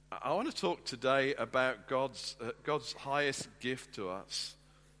I want to talk today about God's highest gift to us,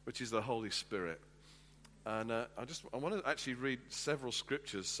 which is the Holy Spirit. And I want to actually read several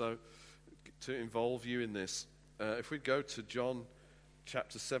scriptures so to involve you in this. If we go to John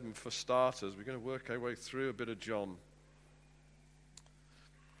chapter 7 for starters, we're going to work our way through a bit of John.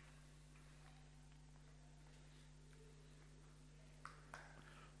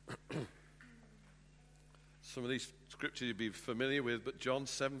 Some of these scriptures you'll be familiar with, but John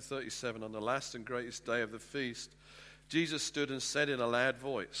 7:37, on the last and greatest day of the feast, Jesus stood and said in a loud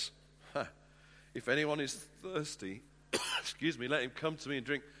voice, if anyone is thirsty, let him come to me and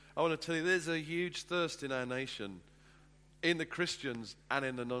drink. I want to tell you, there's a huge thirst in our nation, in the Christians and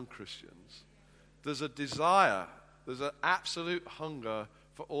in the non-Christians. There's a desire, there's an absolute hunger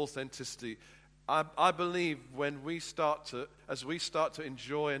for authenticity. I believe as we start to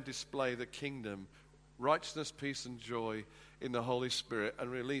enjoy and display the kingdom, righteousness, peace, and joy in the Holy Spirit, and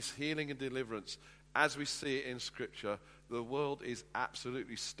release healing and deliverance as we see it in Scripture, the world is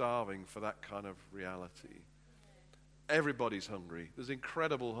absolutely starving for that kind of reality. Everybody's hungry. There's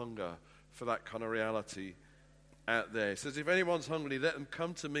incredible hunger for that kind of reality out there. It says, if anyone's hungry, let them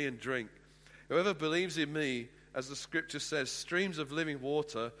come to me and drink. Whoever believes in me, as the Scripture says, streams of living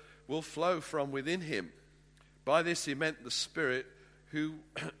water will flow from within him. By this he meant the Spirit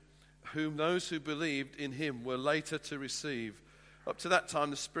whom those who believed in him were later to receive. Up to that time,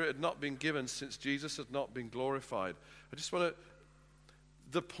 the Spirit had not been given since Jesus had not been glorified.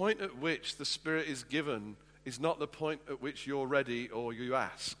 The point at which the Spirit is given is not the point at which you're ready or you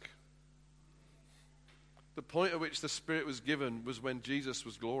ask. The point at which the Spirit was given was when Jesus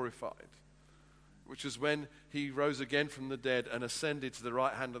was glorified, which is when he rose again from the dead and ascended to the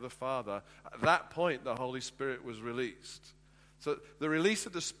right hand of the Father. At that point, the Holy Spirit was released. So the release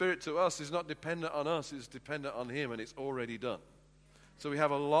of the Spirit to us is not dependent on us, it's dependent on him, and it's already done. So we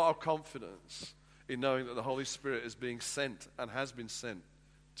have a lot of confidence in knowing that the Holy Spirit is being sent and has been sent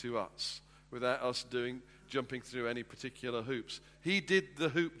to us without us jumping through any particular hoops. He did the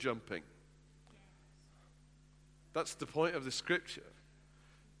hoop jumping. That's the point of the Scripture,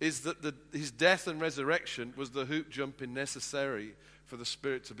 is that his death and resurrection was the hoop jumping necessary for the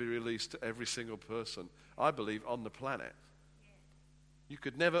Spirit to be released to every single person, I believe, on the planet. You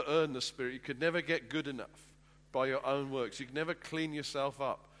could never earn the Spirit. You could never get good enough by your own works. You could never clean yourself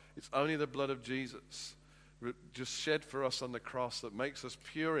up. It's only the blood of Jesus, just shed for us on the cross, that makes us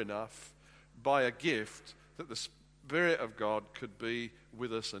pure enough by a gift that the Spirit of God could be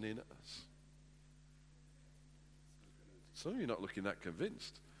with us and in us. Some of you are not looking that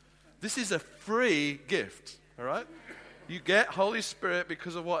convinced. This is a free gift, all right? You get Holy Spirit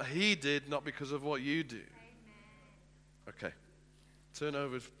because of what he did, not because of what you do. Okay. Turn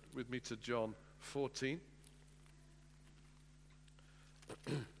over with me to John 14.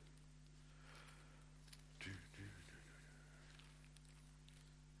 I'm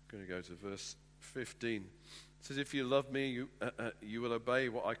going to go to verse 15. It says, if you love me, you will obey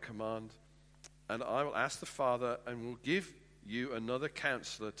what I command, and I will ask the Father, and will give you another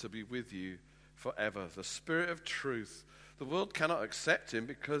counselor to be with you forever, the Spirit of truth. The world cannot accept him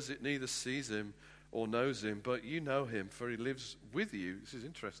because it neither sees him or knows him, but you know him, for he lives with you. This is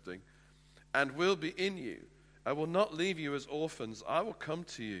interesting. And will be in you. I will not leave you as orphans. I will come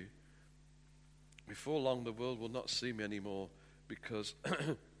to you. Before long, the world will not see me anymore,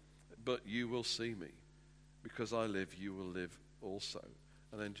 but you will see me. Because I live, you will live also.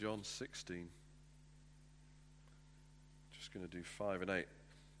 And then John 16. Just going to do 5 and 8.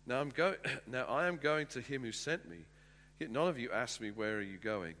 Now I am going to him who sent me. Yet none of you ask me, where are you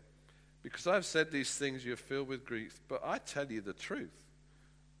going? Because I have said these things, you are filled with grief. But I tell you the truth.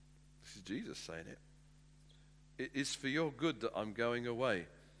 This is Jesus saying it. It is for your good that I'm going away.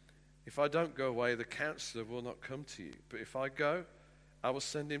 If I don't go away, the counselor will not come to you. But if I go, I will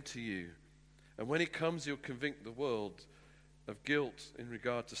send him to you. And when he comes, he'll convict the world of guilt in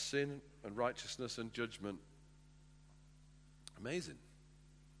regard to sin and righteousness and judgment. Amazing.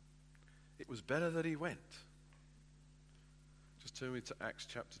 It was better that he went. Just turn me to Acts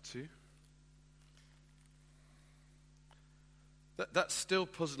chapter 2. That's still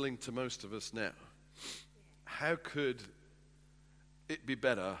puzzling to most of us now. How could it be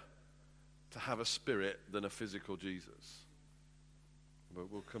better to have a spirit than a physical Jesus?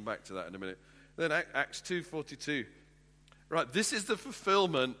 But we'll come back to that in a minute. Then Acts 2:42. Right, this is the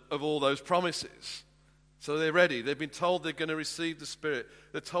fulfillment of all those promises. So they're ready. They've been told they're going to receive the Spirit.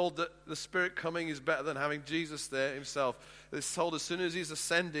 They're told that the Spirit coming is better than having Jesus there himself. They're told as soon as he's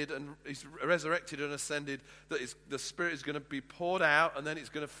ascended and he's resurrected and ascended, that the Spirit is going to be poured out, and then it's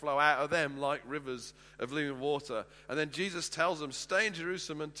going to flow out of them like rivers of living water. And then Jesus tells them, stay in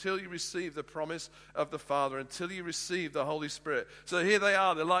Jerusalem until you receive the promise of the Father, until you receive the Holy Spirit. So here they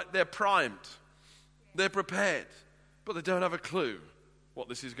are. They're primed. They're prepared. But they don't have a clue what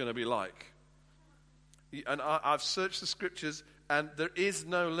this is going to be like. And I've searched the scriptures, and there is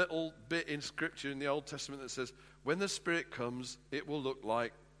no little bit in scripture in the Old Testament that says, when the Spirit comes, it will look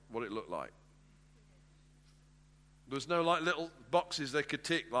like what it looked like. There's no like little boxes they could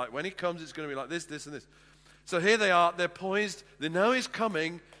tick, like when he comes, it's going to be like this, this, and this. So here they are, they're poised, they know he's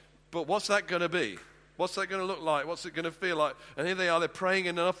coming, but what's that going to be? What's that going to look like? What's it going to feel like? And here they are, they're praying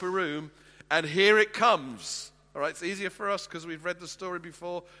in an upper room, and here it comes. All right, it's easier for us because we've read the story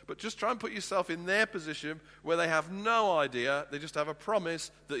before, but just try and put yourself in their position where they have no idea. They just have a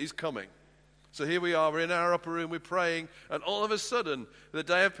promise that he's coming. So here we are, we're in our upper room, we're praying, and all of a sudden, the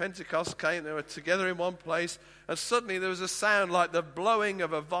day of Pentecost came, they were together in one place, and suddenly there was a sound like the blowing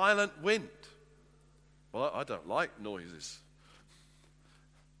of a violent wind. Well, I don't like noises.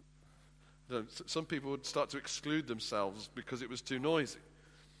 Some people would start to exclude themselves because it was too noisy.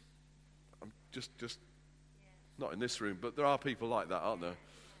 I'm just not in this room, but there are people like that, aren't there?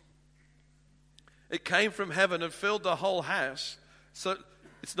 It came from heaven and filled the whole house. So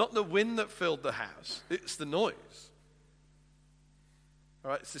it's not the wind that filled the house, it's the noise. All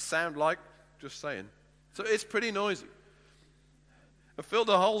right, it's the sound like, just saying. So it's pretty noisy. It filled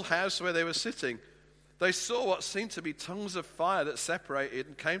the whole house where they were sitting. They saw what seemed to be tongues of fire that separated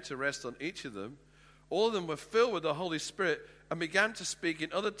and came to rest on each of them. All of them were filled with the Holy Spirit and began to speak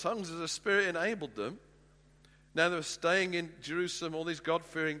in other tongues as the Spirit enabled them. Now they were staying in Jerusalem, all these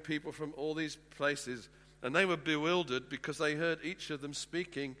God-fearing people from all these places, and they were bewildered because they heard each of them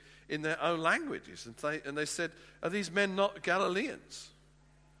speaking in their own languages. And they said, are these men not Galileans?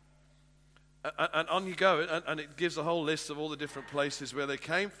 And on you go, and it gives a whole list of all the different places where they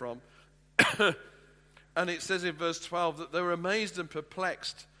came from. And it says in verse 12 that they were amazed and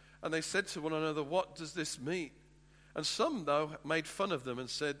perplexed, and they said to one another, what does this mean? And some, though, made fun of them and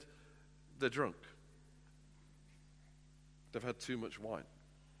said, they're drunk. They've had too much wine.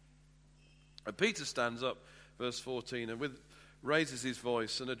 And Peter stands up, verse 14, and raises his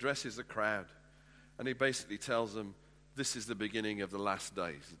voice and addresses the crowd. And he basically tells them, this is the beginning of the last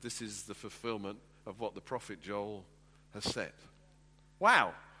days. This is the fulfillment of what the prophet Joel has said.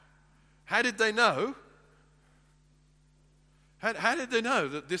 Wow. How did they know? How did they know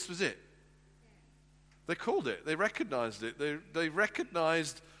that this was it? They called it. They recognized it. They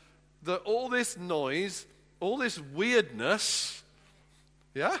recognized that all this noise, all this weirdness,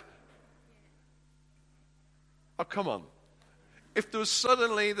 yeah? Oh, come on. If there was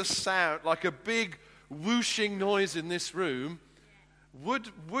suddenly the sound, like a big whooshing noise in this room,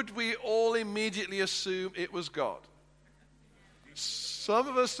 would we all immediately assume it was God? Some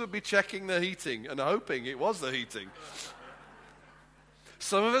of us would be checking the heating and hoping it was the heating.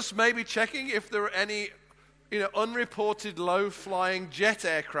 Some of us may be checking if there are any unreported low-flying jet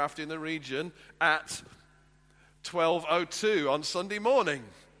aircraft in the region at 12:02 on Sunday morning.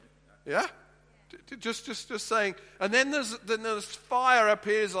 Yeah? Just saying. And then there's fire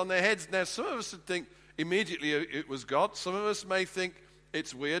appears on their heads. Now, some of us would think immediately it was God. Some of us may think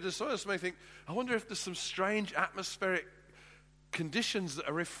it's weird. And some of us may think, I wonder if there's some strange atmospheric conditions that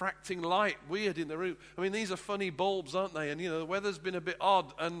are refracting light weird in the room. I mean, these are funny bulbs, aren't they? And, the weather's been a bit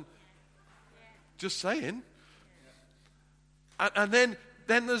odd. And just saying. And then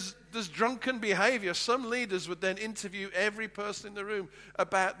there's drunken behavior. Some leaders would then interview every person in the room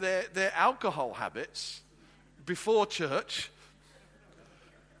about their alcohol habits before church.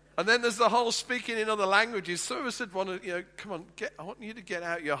 And then there's the whole speaking in other languages. Some of us would want to, come on, I want you to get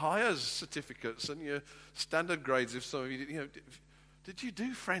out your hires certificates and your standard grades. If some of you, did you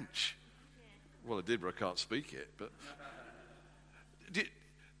do French? Well, I did, but I can't speak it. But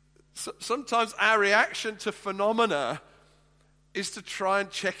sometimes our reaction to phenomena is to try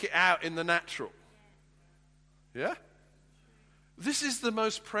and check it out in the natural. Yeah? This is the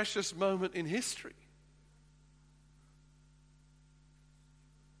most precious moment in history.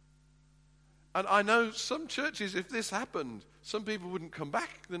 And I know some churches, if this happened, some people wouldn't come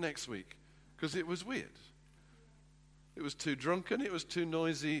back the next week because it was weird. It was too drunken, it was too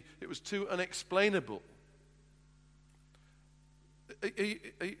noisy, it was too unexplainable. Are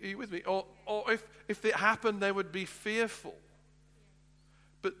you with me? Or if it happened, they would be fearful.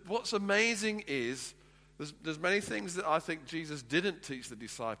 But what's amazing is, there's many things that I think Jesus didn't teach the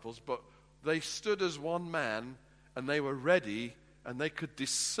disciples, but they stood as one man, and they were ready, and they could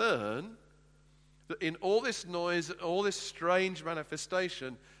discern that in all this noise, all this strange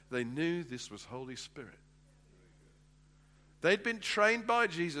manifestation, they knew this was Holy Spirit. They'd been trained by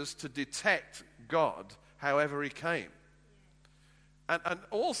Jesus to detect God however he came. And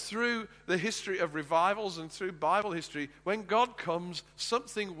all through the history of revivals and through Bible history, when God comes,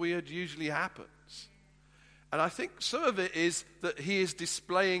 something weird usually happens. And I think some of it is that he is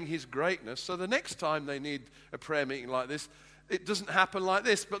displaying his greatness. So the next time they need a prayer meeting like this, it doesn't happen like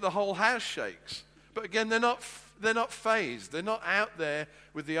this, but the whole house shakes. But again, they're not phased. They're not out there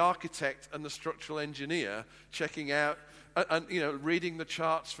with the architect and the structural engineer checking out and reading the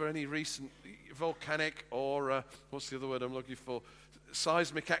charts for any recent volcanic or what's the other word I'm looking for?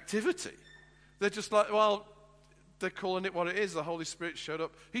 Seismic activity. They're just like, well, they're calling it what it is. The Holy Spirit showed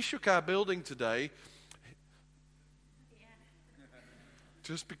up. He shook our building today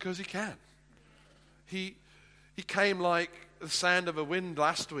just because he can. He came like the sound of a wind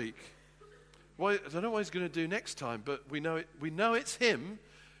last week. Well, I don't know what he's going to do next time, but we know it's him,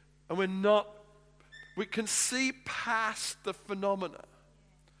 and we can see past the phenomena.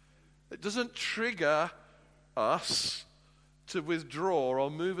 It doesn't trigger us to withdraw or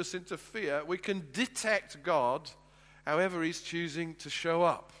move us into fear. We can detect God however he's choosing to show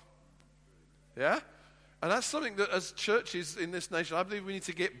up. Yeah? And that's something that as churches in this nation, I believe we need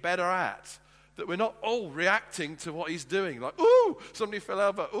to get better at. That we're not all reacting to what he's doing. Like, ooh, somebody fell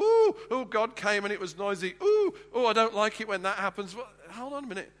over. Ooh, God came and it was noisy. Ooh, I don't like it when that happens. Well, hold on a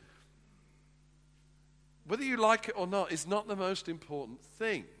minute. Whether you like it or not is not the most important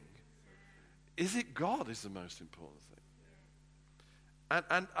thing. Is it God is the most important thing?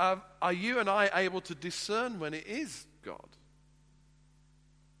 And are you and I able to discern when it is God?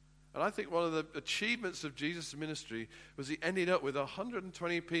 And I think one of the achievements of Jesus' ministry was he ended up with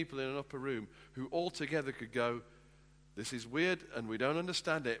 120 people in an upper room who all together could go, this is weird and we don't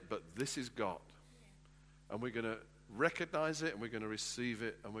understand it, but this is God. And we're going to recognize it and we're going to receive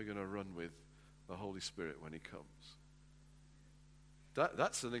it and we're going to run with the Holy Spirit when he comes.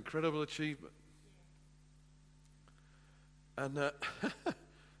 That's an incredible achievement. And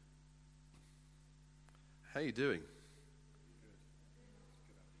how you doing?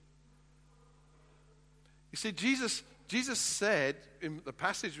 You see, Jesus said in the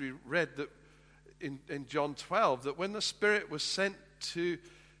passage we read that in John 12 that when the Spirit was sent to,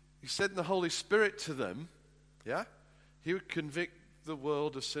 he sent the Holy Spirit to them, yeah? He would convict the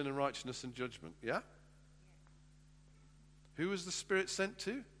world of sin and righteousness and judgment, yeah? Who was the Spirit sent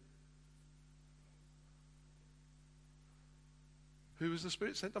to? Who was the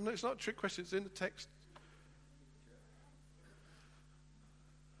Spirit sent? I mean, it's not a trick question, it's in the text.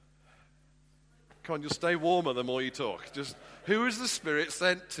 Come on, you'll stay warmer the more you talk. Just who is the Spirit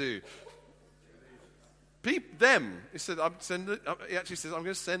sent to? Them. He said, he actually says, I'm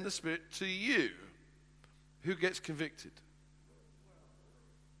going to send the Spirit to you. Who gets convicted?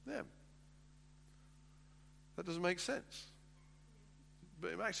 Them. That doesn't make sense.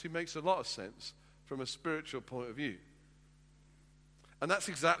 But it actually makes a lot of sense from a spiritual point of view. And that's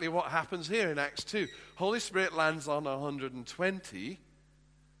exactly what happens here in Acts 2. Holy Spirit lands on 120.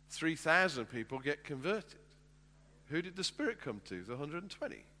 3,000 people get converted. Who did the Spirit come to? The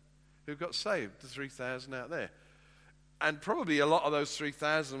 120. Who got saved? The 3,000 out there. And probably a lot of those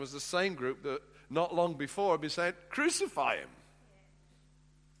 3,000 was the same group that not long before had been saying, crucify him.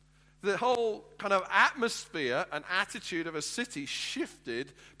 The whole kind of atmosphere and attitude of a city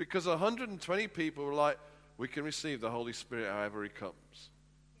shifted because 120 people were like, we can receive the Holy Spirit however he comes.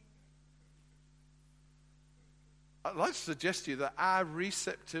 I'd like to suggest to you that our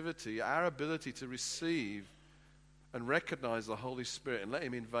receptivity, our ability to receive and recognize the Holy Spirit and let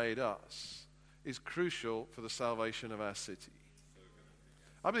him invade us is crucial for the salvation of our city.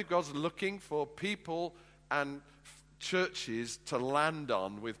 I believe God's looking for people and churches to land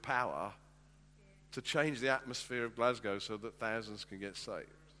on with power to change the atmosphere of Glasgow so that thousands can get saved.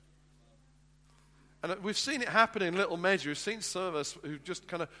 And we've seen it happen in little measure. We've seen some of us who just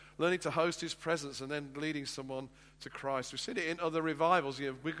kind of learning to host his presence and then leading someone to Christ. We've seen it in other revivals. You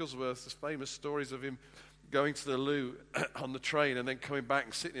know, Wigglesworth, there's famous stories of him going to the loo on the train and then coming back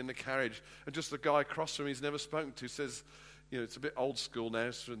and sitting in the carriage. And just the guy across from him he's never spoken to says, you know, it's a bit old school now,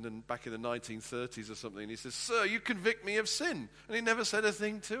 so then back in the 1930s or something. And he says, sir, you convict me of sin. And he never said a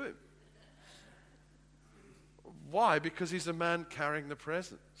thing to him. Why? Because he's a man carrying the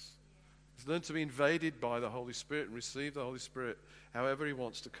presence. He's learned to be invaded by the Holy Spirit and receive the Holy Spirit however he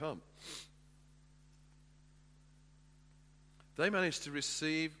wants to come. They managed to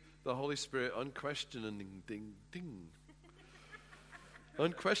receive the Holy Spirit unquestioning,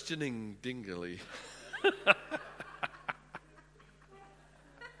 Unquestioning dingly.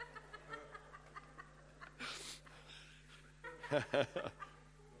 All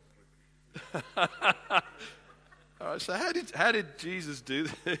right, so how did Jesus do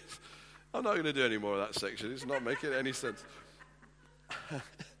this? I'm not going to do any more of that section. It's not making any sense.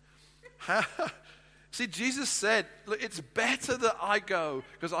 See, Jesus said, look, it's better that I go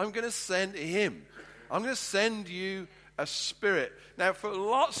because I'm going to send him. I'm going to send you a spirit. Now, for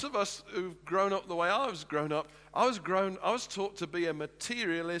lots of us who've grown up the way I was grown up, I was taught to be a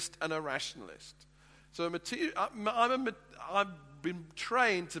materialist and a rationalist. So I've been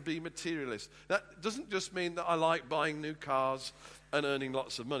trained to be materialist. That doesn't just mean that I like buying new cars and earning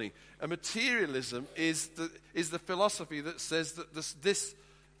lots of money. A materialism is the philosophy that says that this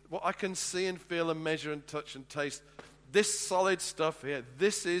what I can see and feel and measure and touch and taste, this solid stuff here,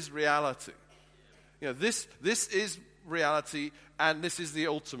 this is reality. You know, this is reality, and this is the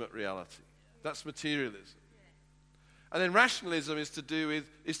ultimate reality. That's materialism. And then rationalism is to do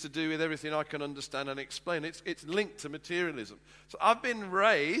with everything I can understand and explain. It's linked to materialism. So I've been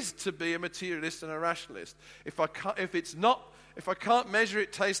raised to be a materialist and a rationalist. If I can't measure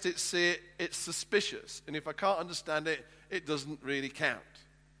it, taste it, see it, it's suspicious. And if I can't understand it, it doesn't really count.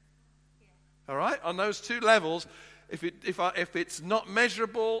 All right? On those two levels, if it's not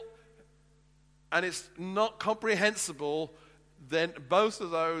measurable and it's not comprehensible, then both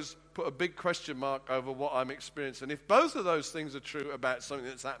of those put a big question mark over what I'm experiencing. If both of those things are true about something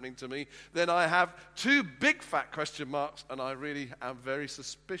that's happening to me, then I have two big fat question marks, and I really am very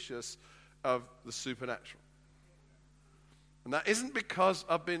suspicious of the supernatural. And that isn't because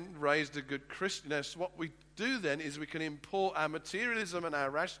I've been raised a good Christian. Now, so what we do then is we can import our materialism and our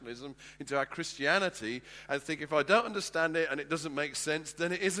rationalism into our Christianity and think if I don't understand it and it doesn't make sense,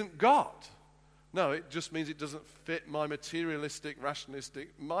 then it isn't God. No, it just means it doesn't fit my materialistic,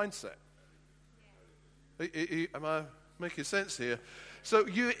 rationalistic mindset. Am I making sense here? So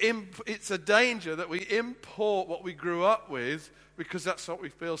it's a danger that we import what we grew up with because that's what we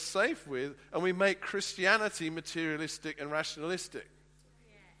feel safe with, and we make Christianity materialistic and rationalistic.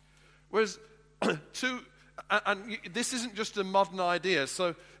 Whereas, this isn't just a modern idea.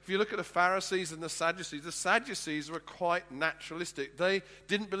 So if you look at the Pharisees and the Sadducees were quite naturalistic. They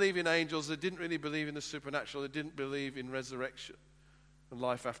didn't believe in angels. They didn't really believe in the supernatural. They didn't believe in resurrection and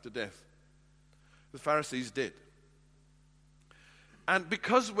life after death. The Pharisees did. And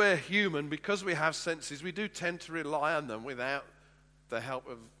because we're human, because we have senses, we do tend to rely on them without the help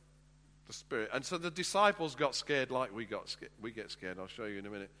of the Spirit. And so the disciples got scared like we got scared. We get scared. I'll show you in a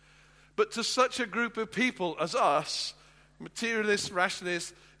minute. But to such a group of people as us, materialists,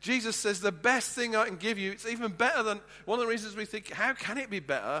 rationalists, Jesus says the best thing I can give you, it's even better than, one of the reasons we think, how can it be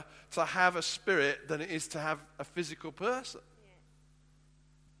better to have a spirit than it is to have a physical person?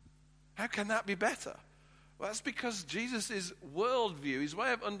 How can that be better? Well, that's because Jesus' worldview, his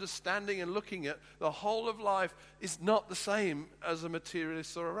way of understanding and looking at the whole of life is not the same as a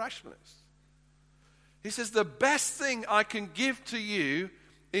materialist or a rationalist. He says the best thing I can give to you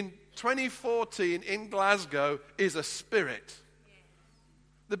in 2014 in Glasgow is a spirit.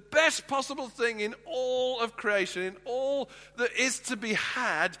 The best possible thing in all of creation, in all that is to be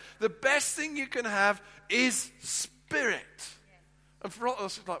had, the best thing you can have is spirit. And for all of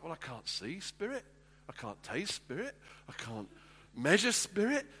us, it's like, well, I can't see spirit. I can't taste spirit. I can't measure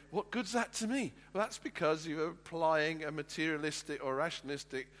spirit. What good's that to me? Well, that's because you're applying a materialistic or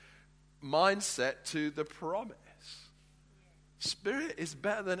rationalistic mindset to the promise. Spirit is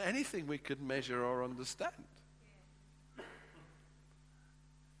better than anything we could measure or understand.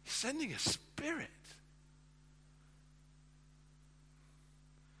 He's sending a spirit.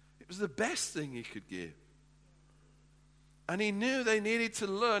 It was the best thing he could give. And he knew they needed to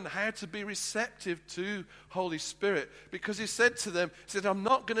learn how to be receptive to Holy Spirit, because he said to them, he said, I'm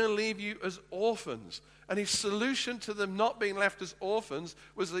not going to leave you as orphans. And his solution to them not being left as orphans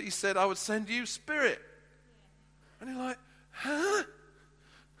was that he said, I would send you Spirit. And you're like, huh?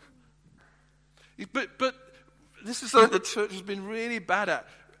 But this is something the church has been really bad at.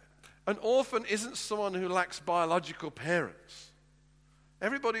 An orphan isn't someone who lacks biological parents.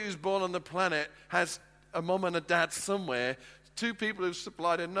 Everybody who's born on the planet has a mom and a dad somewhere, two people who've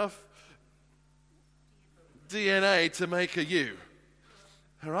supplied enough DNA to make a you.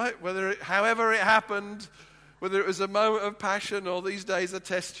 All right? However it happened, whether it was a moment of passion or these days a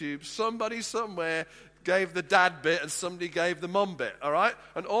test tube, somebody somewhere gave the dad bit and somebody gave the mom bit. All right?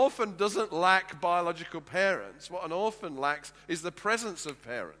 An orphan doesn't lack biological parents. What an orphan lacks is the presence of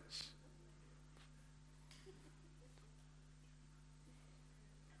parents.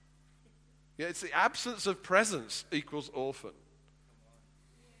 Yeah, it's the absence of presence equals orphan.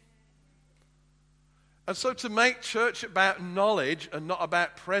 And so to make church about knowledge and not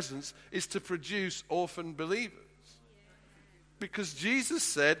about presence is to produce orphan believers. Because Jesus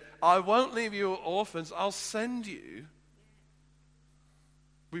said, I won't leave you orphans, I'll send you.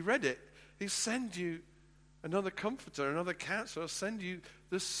 We read it. He'll send you another comforter, another counselor. I'll send you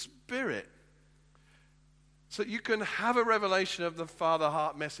the Spirit. So you can have a revelation of the Father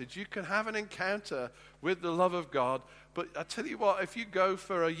heart message. You can have an encounter with the love of God. But I tell you what, if you go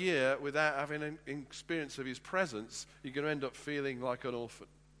for a year without having an experience of his presence, you're going to end up feeling like an orphan.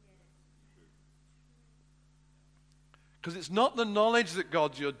 Because it's not the knowledge that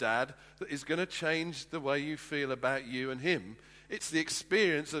God's your dad that is going to change the way you feel about you and him. It's the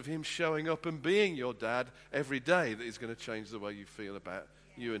experience of him showing up and being your dad every day that is going to change the way you feel about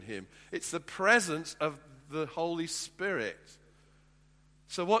you and him. It's the presence of the Holy Spirit.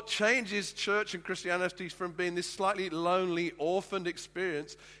 So what changes church and Christianity from being this slightly lonely, orphaned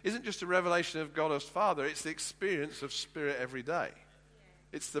experience isn't just a revelation of God as Father, it's the experience of Spirit every day.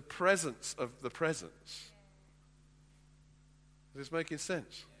 It's the presence of the presence. Is this making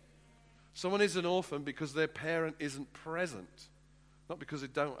sense? Someone is an orphan because their parent isn't present, not because they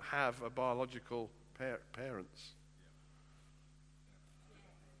don't have a biological parents.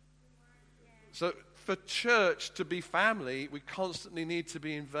 So for church to be family, we constantly need to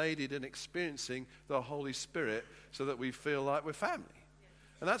be invaded and experiencing the Holy Spirit so that we feel like we're family.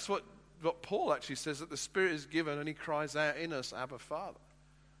 And that's what Paul actually says, that the Spirit is given and he cries out in us, Abba, Father.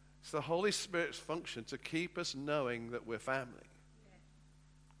 It's the Holy Spirit's function to keep us knowing that we're family.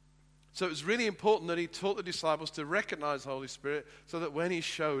 So it was really important that he taught the disciples to recognize the Holy Spirit so that when he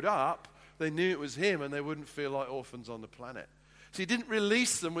showed up, they knew it was him and they wouldn't feel like orphans on the planet. So he didn't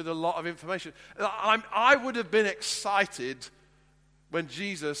release them with a lot of information. I would have been excited when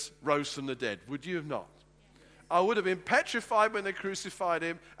Jesus rose from the dead. Would you have not? I would have been petrified when they crucified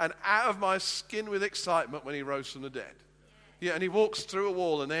him and out of my skin with excitement when he rose from the dead. Yeah, and he walks through a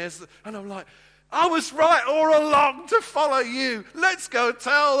wall and and I'm like, I was right all along to follow you. Let's go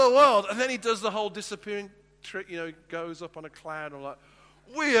tell the world. And then he does the whole disappearing trick, goes up on a cloud. I'm like,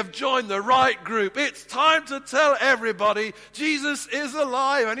 we have joined the right group. It's time to tell everybody Jesus is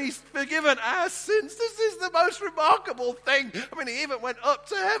alive and he's forgiven our sins. This is the most remarkable thing. I mean, he even went up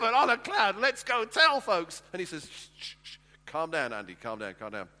to heaven on a cloud. Let's go tell folks. And he says, shh, calm down, Andy, calm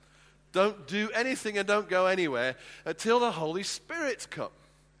down. Don't do anything and don't go anywhere until the Holy Spirit's come.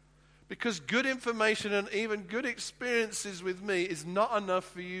 Because good information and even good experiences with me is not enough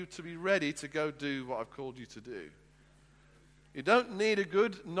for you to be ready to go do what I've called you to do. You don't need a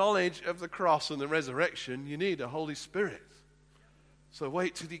good knowledge of the cross and the resurrection. You need a Holy Spirit. So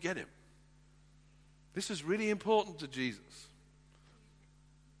wait till you get him. This is really important to Jesus.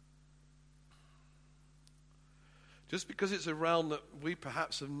 Just because it's a realm that we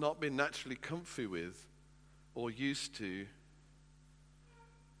perhaps have not been naturally comfy with or used to,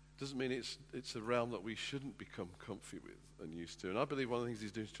 doesn't mean it's a realm that we shouldn't become comfy with and used to. And I believe one of the things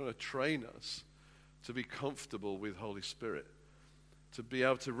he's doing is trying to train us to be comfortable with Holy Spirit, to be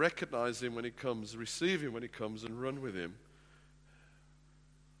able to recognize him when he comes, receive him when he comes, and run with him.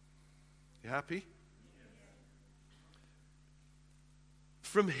 You happy?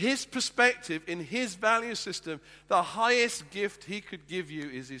 From his perspective, in his value system, the highest gift he could give you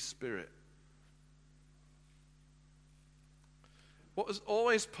is his Spirit. What has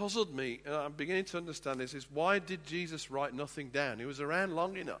always puzzled me, and I'm beginning to understand this, is why did Jesus write nothing down? He was around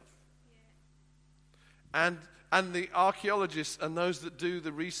long enough. And the archaeologists and those that do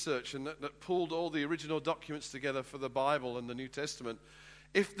the research and that pulled all the original documents together for the Bible and the New Testament,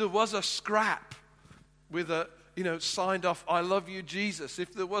 if there was a scrap with a signed off, I love you, Jesus.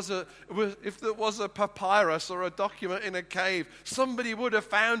 If there was a papyrus or a document in a cave, somebody would have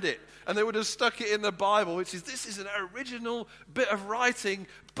found it and they would have stuck it in the Bible, which is, this is an original bit of writing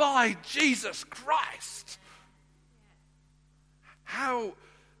by Jesus Christ. How,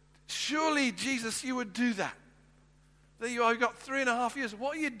 surely, Jesus, you would do that. There you are, you've got 3.5 years.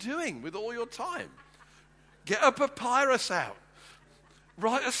 What are you doing with all your time? Get a papyrus out.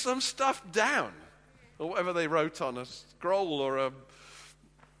 Write us some stuff down. Or whatever they wrote on a scroll or a...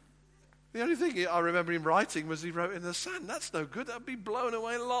 The only thing I remember him writing was he wrote in the sand. That's no good. That'd be blown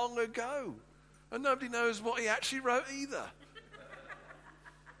away long ago. And nobody knows what he actually wrote either.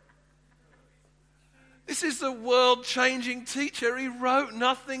 This is the world-changing teacher. He wrote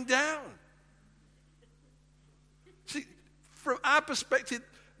nothing down. See, from our perspective,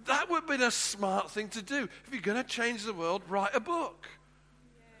 that would have been a smart thing to do. If you're going to change the world, write a book.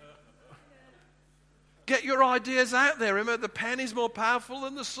 Get your ideas out there. Remember, the pen is more powerful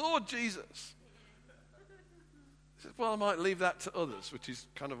than the sword, Jesus. He said, well, I might leave that to others, which is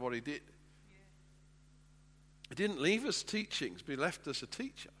kind of what he did. He didn't leave us teachings, but he left us a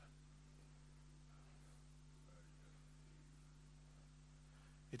teacher.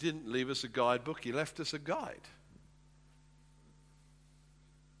 He didn't leave us a guidebook, he left us a guide.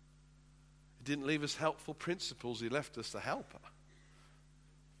 He didn't leave us helpful principles, he left us the helper.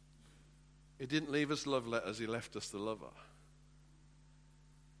 He didn't leave us love letters, he left us the lover.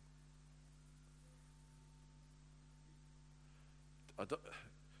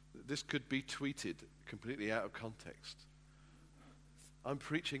 This could be tweeted completely out of context. I'm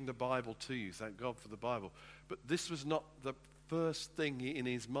preaching the Bible to you, thank God for the Bible. But this was not the first thing in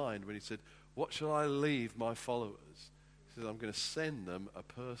his mind when he said, what shall I leave my followers? He said, I'm going to send them a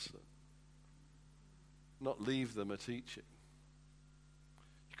person, not leave them a teaching.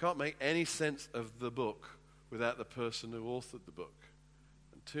 You can't make any sense of the book without the person who authored the book.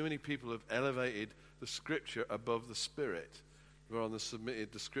 And too many people have elevated the scripture above the Spirit. We're on the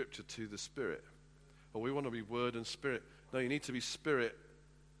submitted the scripture to the Spirit. Or we want to be word and spirit. No, you need to be spirit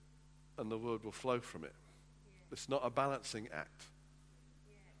and the word will flow from it. It's not a balancing act.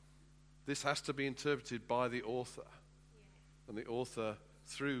 This has to be interpreted by the author. And the author,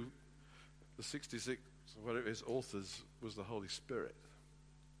 through the 66, whatever it is, authors, was the Holy Spirit.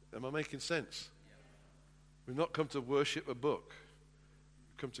 Am I making sense? We've not come to worship a book.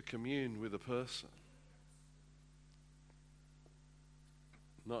 We've come to commune with a person.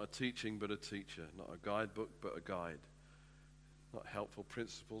 Not a teaching, but a teacher. Not a guidebook, but a guide. Not helpful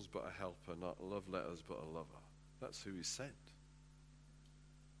principles, but a helper. Not love letters, but a lover. That's who he sent.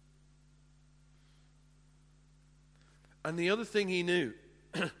 And the other thing he knew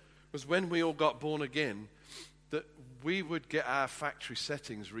was when we all got born again, that we would get our factory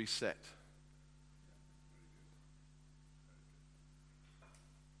settings reset.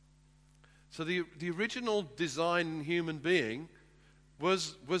 So the original design human being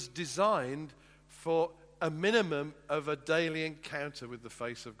was designed for a minimum of a daily encounter with the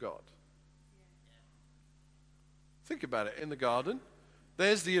face of God. Think about it. In the garden,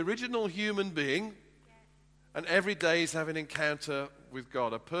 there's the original human being, and every day he's having an encounter with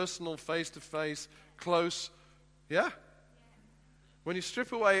God, a personal, face-to-face, close, yeah? When you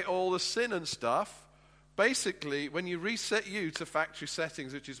strip away all the sin and stuff, basically, when you reset you to factory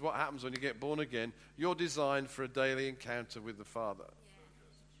settings, which is what happens when you get born again, you're designed for a daily encounter with the Father.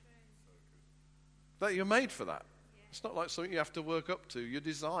 That you're made for that. It's not like something you have to work up to. You're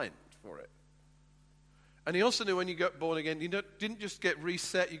designed for it. And he also knew when you got born again, you didn't just get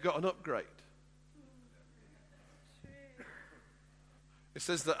reset, you got an upgrade. It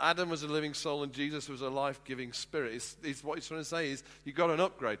says that Adam was a living soul and Jesus was a life-giving spirit. It's what he's trying to say is you got an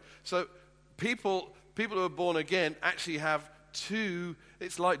upgrade. So people who are born again actually have two,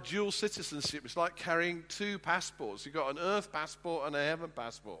 it's like dual citizenship. It's like carrying two passports. You've got an earth passport and a heaven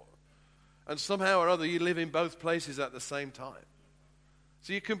passport. And somehow or other, you live in both places at the same time.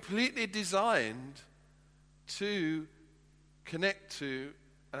 So you're completely designed to connect to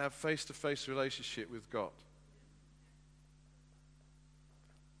and have face-to-face relationship with God.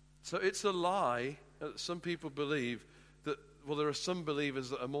 So it's a lie that some people believe that, well, there are some believers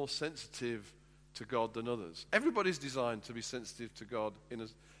that are more sensitive to God than others. Everybody's designed to be sensitive to God.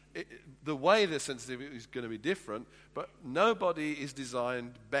 The way they're sensitive is going to be different, but nobody is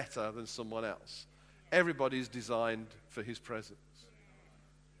designed better than someone else. Everybody's designed for his presence.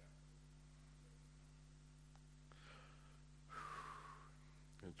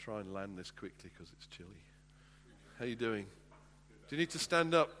 I'm going to try and land this quickly because it's chilly. How you doing? Do you need to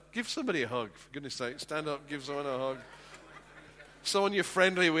stand up? Give somebody a hug, for goodness sake. Stand up, give someone a hug. Someone you're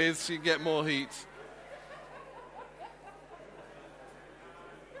friendly with so you get more heat.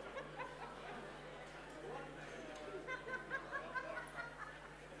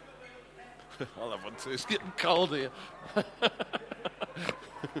 I'll have one too. It's getting cold here. Oh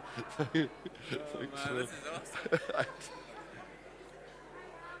man, this is awesome.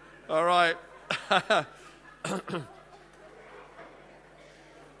 All right.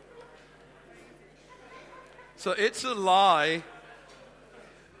 So it's a lie.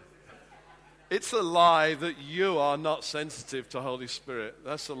 It's a lie that you are not sensitive to Holy Spirit.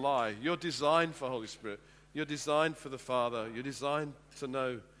 That's a lie. You're designed for Holy Spirit. You're designed for the Father. You're designed to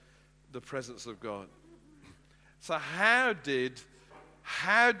know the presence of God. So how did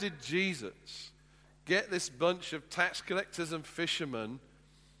Jesus get this bunch of tax collectors and fishermen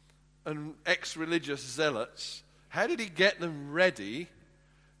and ex-religious zealots, how did he get them ready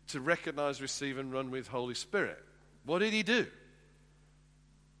to recognize, receive, and run with Holy Spirit? What did he do?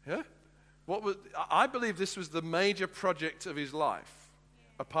 Yeah? I believe this was the major project of his life,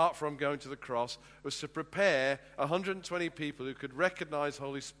 apart from going to the cross, was to prepare 120 people who could recognize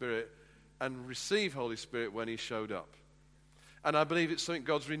Holy Spirit and receive Holy Spirit when he showed up. And I believe it's something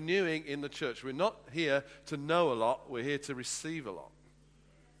God's renewing in the church. We're not here to know a lot. We're here to receive a lot.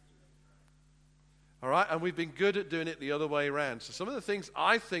 All right? And we've been good at doing it the other way around. So some of the things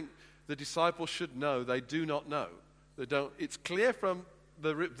I think the disciples should know, they do not know. They don't. It's clear from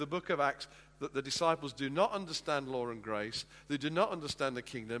the book of Acts that the disciples do not understand law and grace. They do not understand the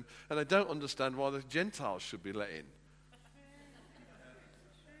kingdom. And they don't understand why the Gentiles should be let in.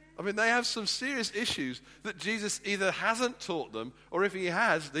 I mean, they have some serious issues that Jesus either hasn't taught them, or if he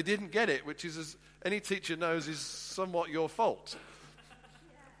has, they didn't get it, which is, as any teacher knows, is somewhat your fault.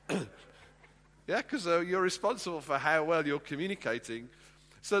 Yeah, because you're responsible for how well you're communicating.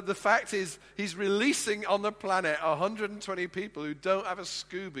 So the fact is, he's releasing on the planet 120 people who don't have a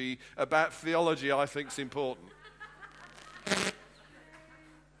Scooby about theology I think is important.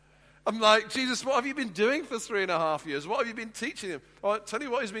 I'm like, Jesus, what have you been doing for 3.5 years? What have you been teaching them? I'll tell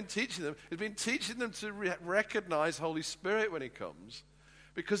you what he's been teaching them. He's been teaching them to recognize Holy Spirit when he comes,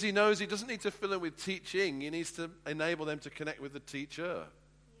 because he knows he doesn't need to fill them with teaching. He needs to enable them to connect with the teacher.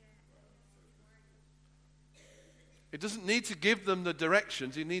 He doesn't need to give them the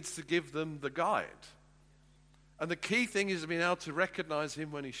directions. He needs to give them the guide. And the key thing is being able to recognize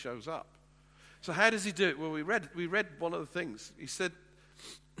him when he shows up. So how does he do it? Well, we read one of the things. He said,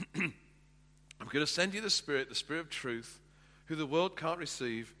 I'm going to send you the Spirit of truth, who the world can't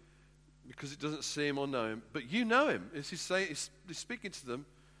receive because it doesn't see him or know him. But you know him. As he's speaking to them,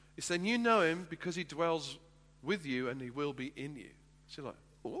 he's saying, you know him because he dwells with you and he will be in you. So you're like,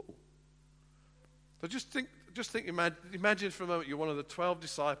 oh. So just think, imagine for a moment you're one of the 12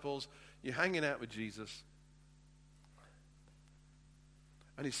 disciples, you're hanging out with Jesus,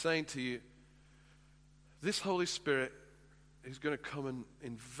 and he's saying to you, this Holy Spirit is going to come and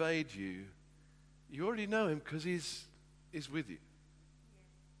invade you. You already know him because he's with you.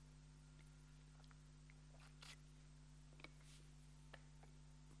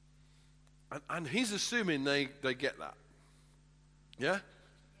 And he's assuming they get that. Yeah?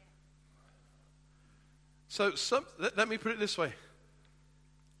 So let me put it this way.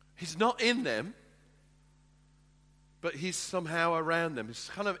 He's not in them, but he's somehow around them. He's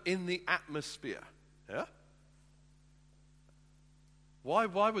kind of in the atmosphere. Yeah? Why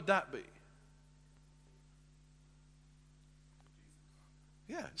would that be?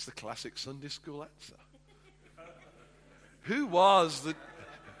 Yeah, it's the classic Sunday school answer.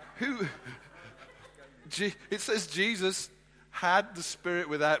 It says Jesus had the Spirit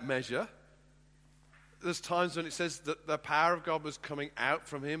without measure. There's times when it says that the power of God was coming out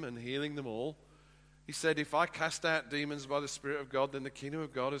from him and healing them all. He said, if I cast out demons by the Spirit of God, then the kingdom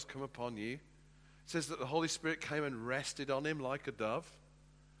of God has come upon you. It says that the Holy Spirit came and rested on him like a dove.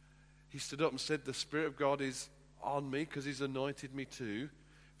 He stood up and said, the Spirit of God is on me because he's anointed me too.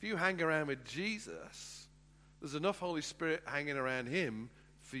 If you hang around with Jesus, there's enough Holy Spirit hanging around him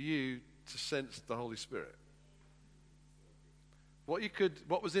for you to sense the Holy Spirit.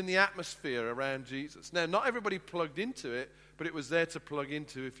 What was in the atmosphere around Jesus. Now, not everybody plugged into it, but it was there to plug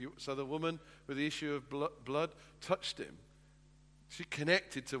into. So the woman with the issue of blood touched him. She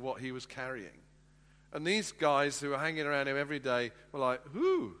connected to what he was carrying. And these guys who were hanging around him every day were like,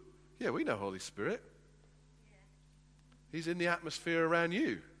 ooh, yeah, we know Holy Spirit. He's in the atmosphere around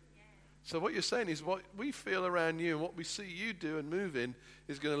you. So what you're saying is what we feel around you and what we see you do and move in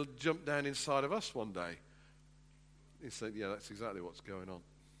is going to jump down inside of us one day. He's saying, yeah, that's exactly what's going on.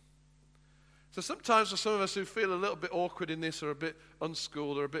 So sometimes for some of us who feel a little bit awkward in this or a bit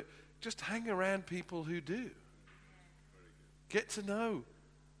unschooled or just hang around people who do. Get to know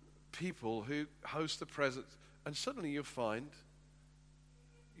people who host the presence, and suddenly you'll find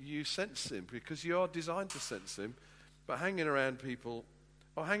you sense him because you are designed to sense him. But hanging around people,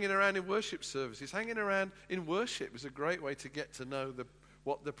 or hanging around in worship services, hanging around in worship is a great way to get to know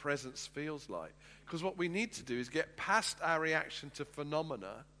what the presence feels like. Because what we need to do is get past our reaction to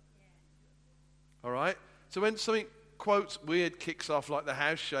phenomena. All right? So when something, quotes, weird kicks off, like the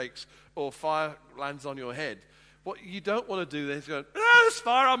house shakes or fire lands on your head, what you don't want to do then is go, there's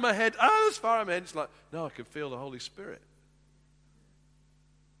fire on my head, there's fire on my head. It's like, no, I can feel the Holy Spirit.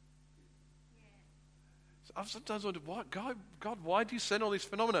 So I've sometimes wondered, God, why do you send all these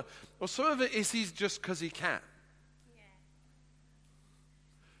phenomena? Well, some of it is he's just because he can.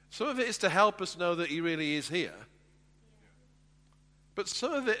 Some of it is to help us know that he really is here. But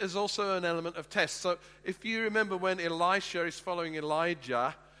some of it is also an element of test. So if you remember when Elisha is following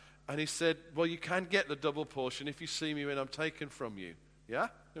Elijah, and he said, well, you can get the double portion if you see me when I'm taken from you. Yeah?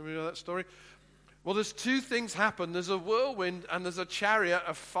 Everybody know that story? Well, there's two things happen. There's a whirlwind and there's a chariot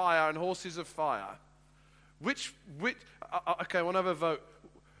of fire and horses of fire. Okay, I want to have a vote.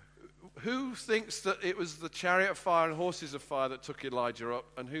 who thinks that it was the chariot of fire and horses of fire that took Elijah up,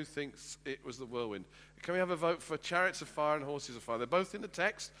 and who thinks it was the whirlwind? Can we have a vote for chariots of fire and horses of fire? They're both in the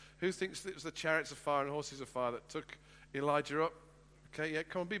text. Who thinks it was the chariots of fire and horses of fire that took Elijah up? Okay, yeah,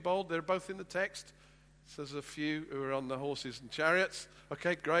 come on, be bold. They're both in the text. So there's a few who are on the horses and chariots.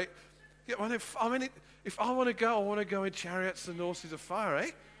 Okay, great. Yeah, well, if I want to go, I want to go in chariots and horses of fire,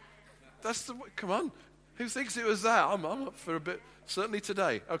 eh? Come on. Who thinks it was that? I'm up for a bit. Certainly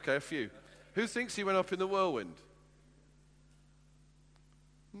today. Okay, a few. Who thinks he went up in the whirlwind?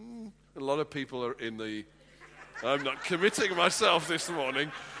 A lot of people are in the, I'm not committing myself this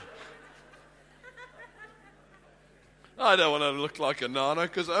morning. I don't want to look like a nana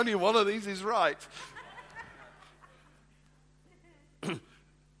because only one of these is right.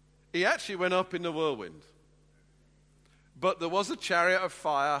 He actually went up in the whirlwind. But there was a chariot of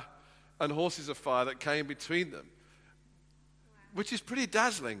fire and horses of fire that came between them, which is pretty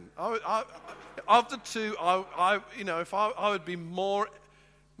dazzling. Of the two, if I would be more,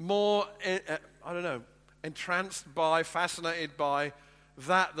 entranced by, fascinated by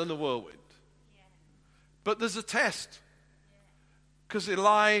that than the whirlwind. Yeah. But there's a test, because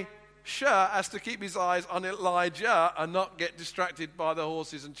Elisha has to keep his eyes on Elijah and not get distracted by the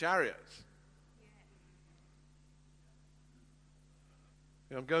horses and chariots.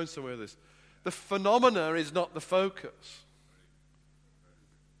 I'm going somewhere with this. The phenomena is not the focus,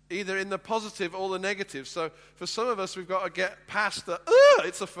 either in the positive or the negative. So for some of us, we've got to get past the,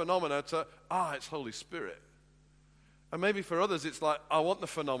 it's a phenomena, to, it's Holy Spirit. And maybe for others, it's like, I want the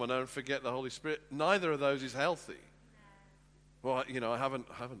phenomena and forget the Holy Spirit. Neither of those is healthy. Well, I haven't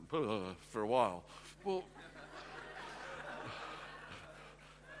for a while. Well,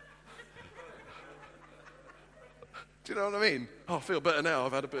 do you know what I mean? I feel better now.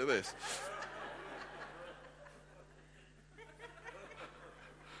 I've had a bit of this.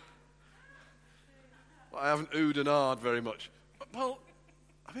 I haven't oohed and ahed very much. Well,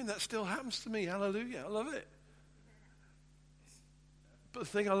 that still happens to me. Hallelujah. I love it. But the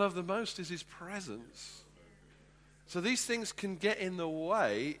thing I love the most is his presence. So these things can get in the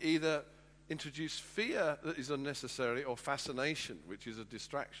way, either introduce fear that is unnecessary or fascination, which is a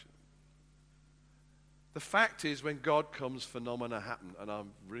distraction. The fact is, when God comes, phenomena happen. And I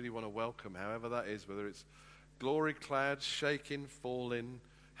really want to welcome, however that is, whether it's glory clouds shaking, falling,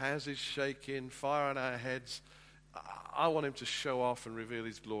 houses shaking, fire on our heads. I want him to show off and reveal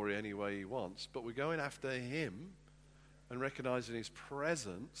his glory any way he wants. But we're going after him and recognizing his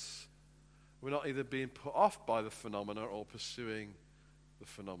presence. We're not either being put off by the phenomena or pursuing the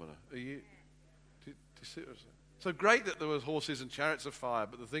phenomena. Do you see what I'm saying? So great that there was horses and chariots of fire,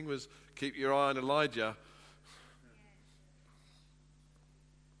 but the thing was, keep your eye on Elijah.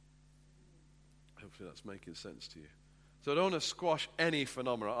 Hopefully that's making sense to you. So I don't want to squash any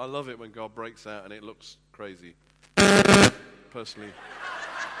phenomena. I love it when God breaks out and it looks crazy. Personally.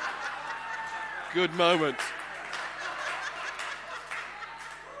 Good moment.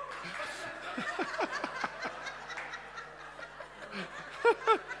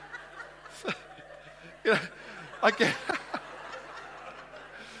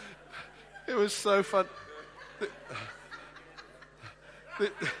 It was so fun.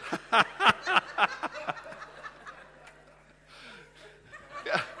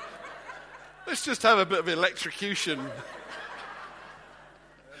 Let's just have a bit of electrocution.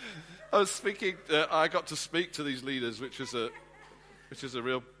 I got to speak to these leaders, which is a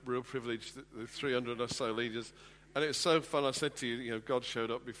real privilege, the 300 or so leaders. And it was so fun. I said to you, God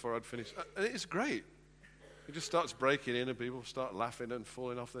showed up before I'd finished. And it's great. It just starts breaking in and people start laughing and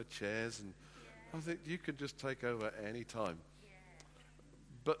falling off their chairs. And I think you could just take over any time.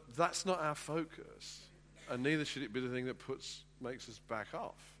 But that's not our focus. And neither should it be the thing that makes us back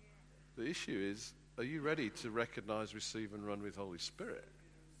off. The issue is, are you ready to recognize, receive, and run with Holy Spirit?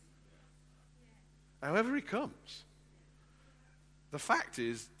 However he comes. The fact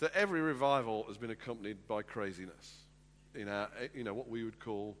is that every revival has been accompanied by craziness in our, what we would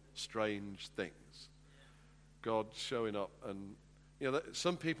call strange things. God showing up, and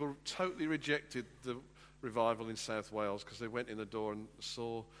some people totally rejected the revival in South Wales because they went in the door and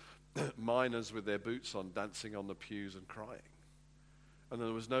saw miners with their boots on dancing on the pews and crying. And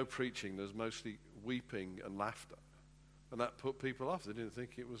there was no preaching, there was mostly weeping and laughter. And that put people off. They didn't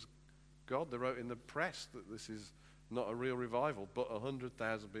think it was God. They wrote in the press that this is not a real revival, but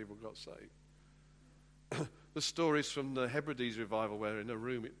 100,000 people got saved. The stories from the Hebrides revival where in a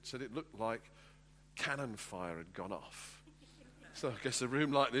room it said it looked like cannon fire had gone off. So I guess a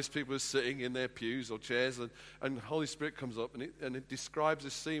room like this, people are sitting in their pews or chairs, and the Holy Spirit comes up, and it describes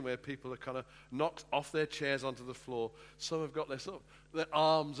this scene where people are kind of knocked off their chairs onto the floor. Some have got their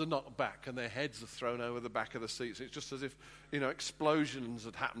arms are knocked back, and their heads are thrown over the back of the seats. It's just as if, explosions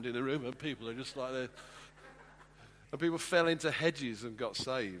had happened in the room, and people are just like that. And people fell into hedges and got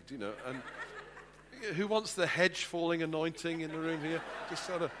saved, And who wants the hedge falling anointing in the room here? Just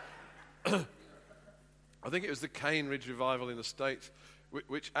sort of... I think it was the Cane Ridge revival in the States,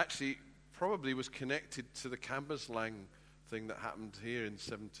 which actually probably was connected to the Cambuslang thing that happened here in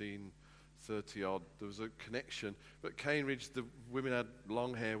 1730-odd. There was a connection. But Cane Ridge, the women had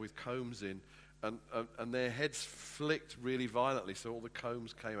long hair with combs in, and their heads flicked really violently, so all the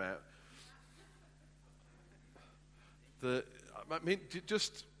combs came out.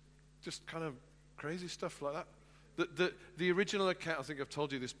 Just kind of crazy stuff like that. The original account, I think I've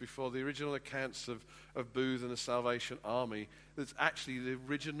told you this before, the original accounts of Booth and the Salvation Army, that's actually the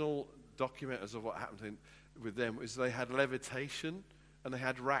original documenters of what happened with them, is they had levitation and they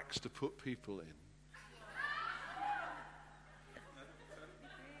had racks to put people in.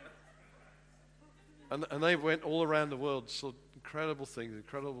 And they went all around the world, saw incredible things,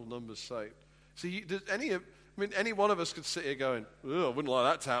 incredible numbers saved. See, any one of us could sit here going, "Oh, I wouldn't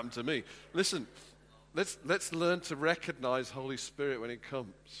like that to happen to me." Listen. Let's learn to recognize Holy Spirit when it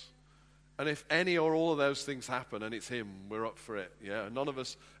comes. And if any or all of those things happen and it's Him, we're up for it. Yeah, none of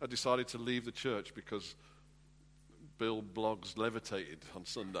us have decided to leave the church because Bill Bloggs levitated on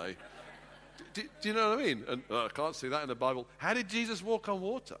Sunday. Do you know what I mean? And I can't see that in the Bible. How did Jesus walk on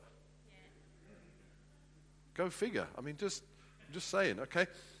water? Go figure. I mean, just saying, okay?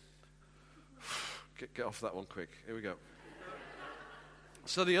 Get off that one quick. Here we go.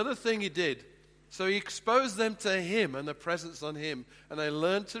 So the other thing He did, so He exposed them to Him and the presence on Him, and they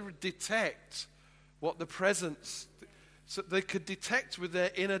learned to detect what the presence, so they could detect with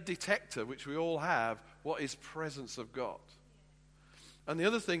their inner detector, which we all have, what is presence of God. And the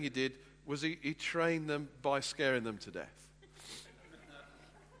other thing He did was He trained them by scaring them to death.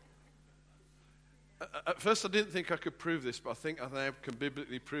 At first I didn't think I could prove this, but I think I can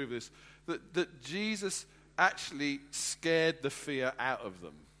biblically prove this, that Jesus actually scared the fear out of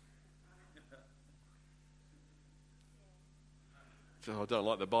them. Oh, I don't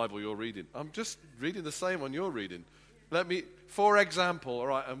like the Bible you're reading. I'm just reading the same one you're reading. For example, all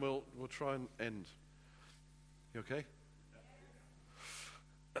right, and we'll try and end. You okay?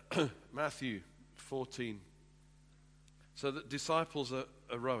 Matthew 14. So the disciples are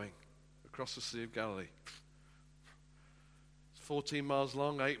rowing across the Sea of Galilee. It's 14 miles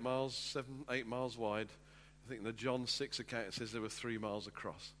long, 8 miles wide. I think in the John 6 account it says they were 3 miles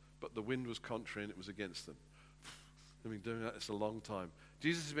across. But the wind was contrary and it was against them. They've been doing that, it's a long time.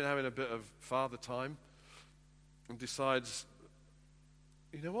 Jesus has been having a bit of father time and decides,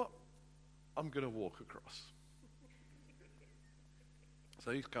 you know what? I'm going to walk across. So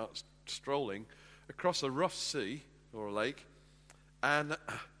he starts strolling across a rough sea or a lake, and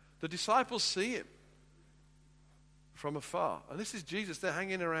the disciples see him from afar. And this is Jesus. They're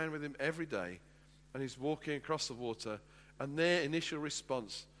hanging around with him every day, and he's walking across the water, and their initial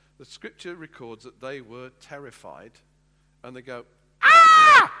response, the scripture records that they were terrified. And they go,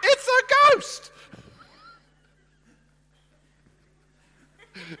 "Ah! It's a ghost!"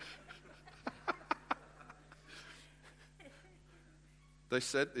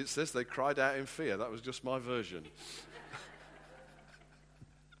 It says they cried out in fear. That was just my version.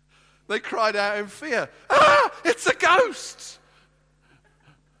 They cried out in fear. "Ah! It's a ghost!"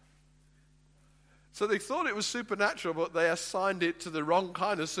 So they thought it was supernatural, but they assigned it to the wrong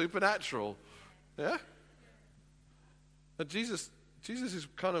kind of supernatural. Yeah? And Jesus is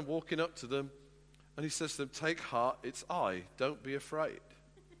kind of walking up to them, and he says to them, "Take heart, it's I, don't be afraid."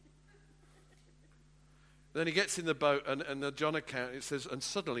 Then he gets in the boat, and the John account, it says, and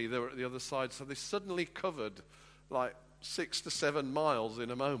suddenly they were at the other side. So they suddenly covered like 6 to 7 miles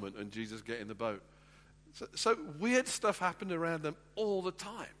in a moment, and Jesus get in the boat. So weird stuff happened around them all the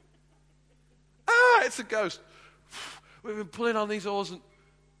time. "Ah, it's a ghost. We've been pulling on these oars, and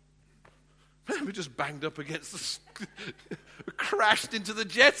we just banged up against we crashed into the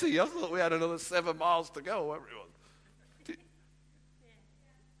jetty. I thought we had another 7 miles to go, whatever it was."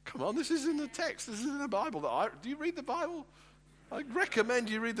 Come on, this is in the text. This is in the Bible. Do you read the Bible? I recommend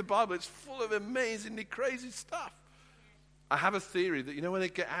you read the Bible. It's full of amazingly crazy stuff. I have a theory that, when they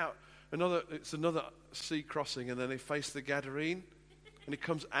get out, it's another sea crossing, and then they face the Gadarene, and he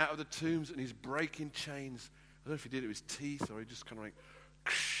comes out of the tombs, and he's breaking chains. I don't know if he did it with his teeth, or he just kind of like,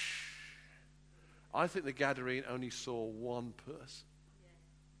 I think the Gadarene only saw one person.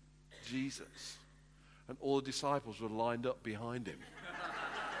 Jesus. and all the disciples were lined up behind him.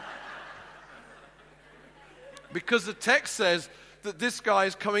 Because the text says that this guy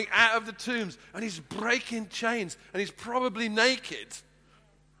is coming out of the tombs and he's breaking chains and he's probably naked.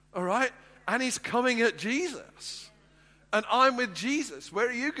 All right? And he's coming at Jesus. And I'm with Jesus. Where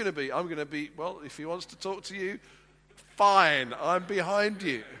are you going to be? I'm going to be, well, if he wants to talk to you, fine, I'm behind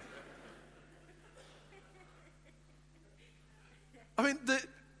you. I mean,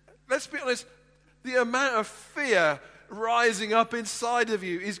 let's be honest, the amount of fear rising up inside of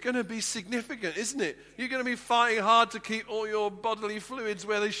you is going to be significant, isn't it? You're going to be fighting hard to keep all your bodily fluids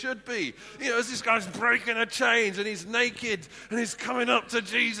where they should be. You know, as this guy's breaking the chains and he's naked and he's coming up to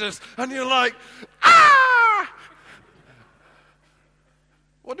Jesus and you're like, ah!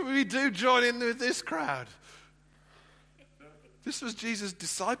 What do we do join in with this crowd? This was Jesus'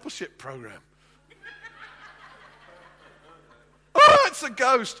 discipleship program. Oh, it's a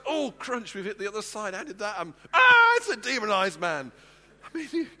ghost. Oh, crunch, we've hit the other side. How did that happen? It's a demonized man. I mean,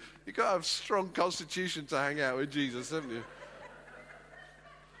 you've got to have a strong constitution to hang out with Jesus, haven't you?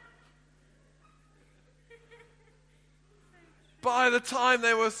 By the time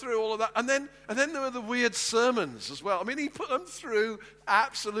they were through all of that, and then there were the weird sermons as well. I mean, he put them through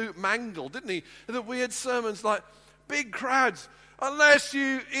absolute mangle, didn't he? The weird sermons like, big crowds, unless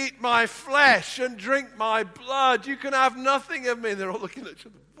you eat my flesh and drink my blood, you can have nothing of me. And they're all looking at each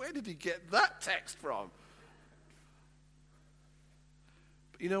other. Where did he get that text from?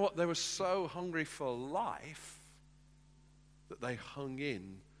 But you know what? They were so hungry for life that they hung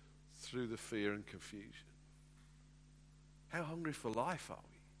in through the fear and confusion. How hungry for life are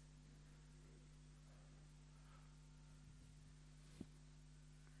we?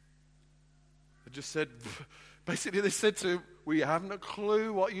 They just said, basically they said to him, we haven't a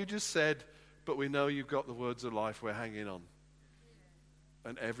clue what you just said, but we know you've got the words of life. We're hanging on.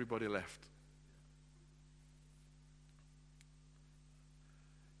 And everybody left.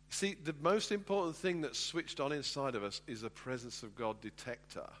 See, the most important thing that's switched on inside of us is a presence of God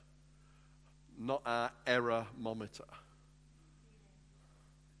detector, not our error-mometer.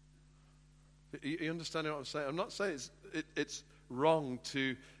 You understand what I'm saying? I'm not saying it's wrong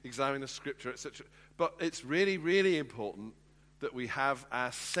to examine the scripture, etc. But it's really, really important that we have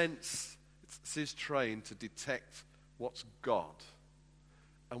our senses trained to detect what's God.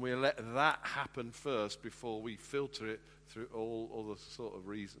 And we let that happen first before we filter it through all other sort of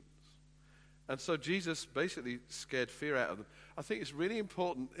reasons. And so Jesus basically scared fear out of them. I think it's really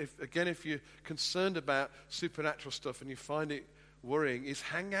important, if you're concerned about supernatural stuff and you find it worrying, is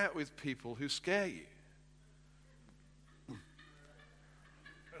hang out with people who scare you.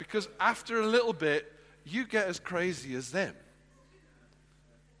 Because after a little bit, you get as crazy as them.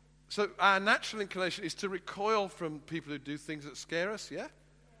 So our natural inclination is to recoil from people who do things that scare us, yeah?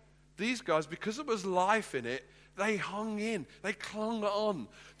 These guys, because there was life in it, they hung in. They clung on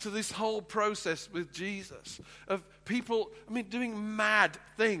to this whole process with Jesus. Of people, doing mad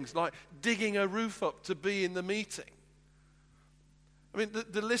things, like digging a roof up to be in the meeting.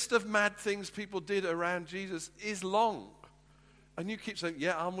 The list of mad things people did around Jesus is long. And you keep saying,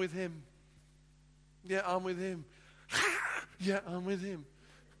 yeah, I'm with him. Yeah, I'm with him. Yeah, I'm with him.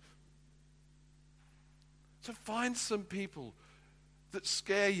 So find some people that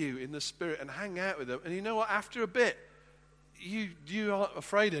scare you in the spirit and hang out with them. And you know what? After a bit, you aren't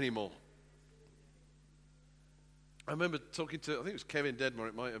afraid anymore. I remember talking to, I think it was Kevin Dedmore,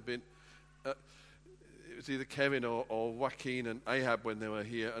 it might have been. It was either Kevin or Joaquin and Ahab when they were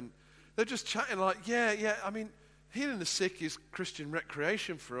here. And they're just chatting like, healing the sick is Christian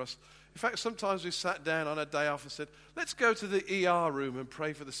recreation for us. In fact, sometimes we sat down on a day off and said, let's go to the ER room and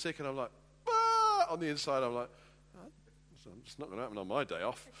pray for the sick. And I'm like, ah! On the inside, I'm like, it's not going to happen on my day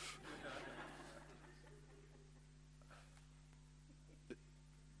off.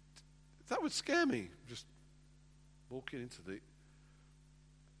 That would scare me, just walking into the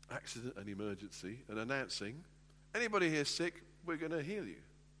accident and emergency and announcing, anybody here sick, we're going to heal you.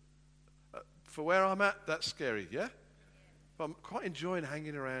 For where I'm at, that's scary, yeah? But I'm quite enjoying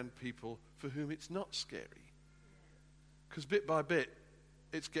hanging around people for whom it's not scary. Because bit by bit,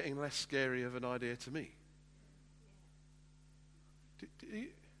 it's getting less scary of an idea to me.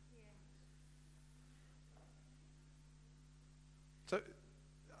 So,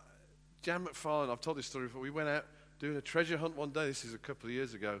 Jan McFarlane, I've told this story before. We went out doing a treasure hunt one day. This is a couple of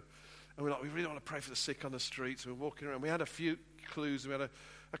years ago. And we really want to pray for the sick on the streets. And we're walking around. We had a few clues. We had a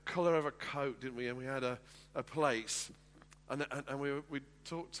colour of a coat, didn't we? And we had a place. And we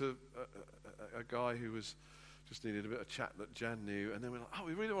talked to a guy who was just needed a bit of chat that Jan knew. And then we're like,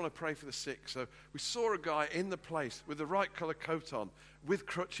 we really want to pray for the sick. So we saw a guy in the place with the right colour coat on, with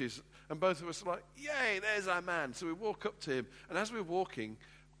crutches, And both of us are like, yay, there's our man. So we walk up to him, and as we're walking,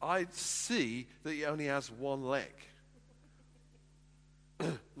 I see that he only has one leg.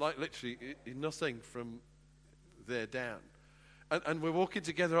 Like literally nothing from there down. And we're walking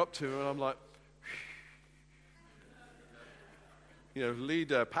together up to him, and I'm like,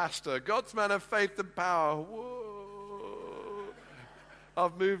 leader, pastor, God's man of faith and power. Whoa.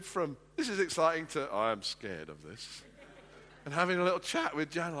 I've moved from, this is exciting, to, I am scared of this. And having a little chat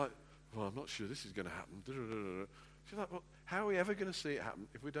with Jan, like, well, I'm not sure this is going to happen. She's like, well, how are we ever going to see it happen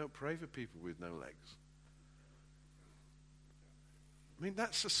if we don't pray for people with no legs? I mean,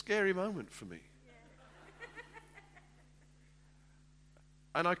 that's a scary moment for me.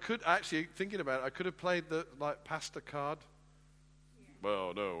 And I could actually, thinking about it, I could have played the pastor card.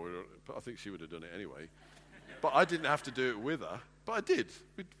 Well, no, but I think she would have done it anyway. But I didn't have to do it with her. But I did.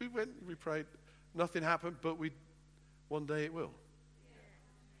 We went, we prayed. Nothing happened, but one day it will.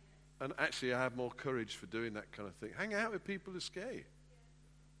 And actually, I have more courage for doing that kind of thing. Hang out with people who scare you.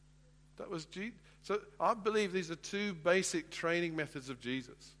 That was Jesus. So I believe these are two basic training methods of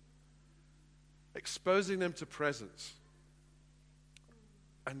Jesus. Exposing them to presence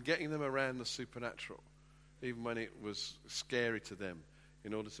and getting them around the supernatural, even when it was scary to them,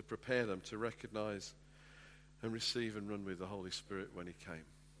 in order to prepare them to recognize and receive and run with the Holy Spirit when he came.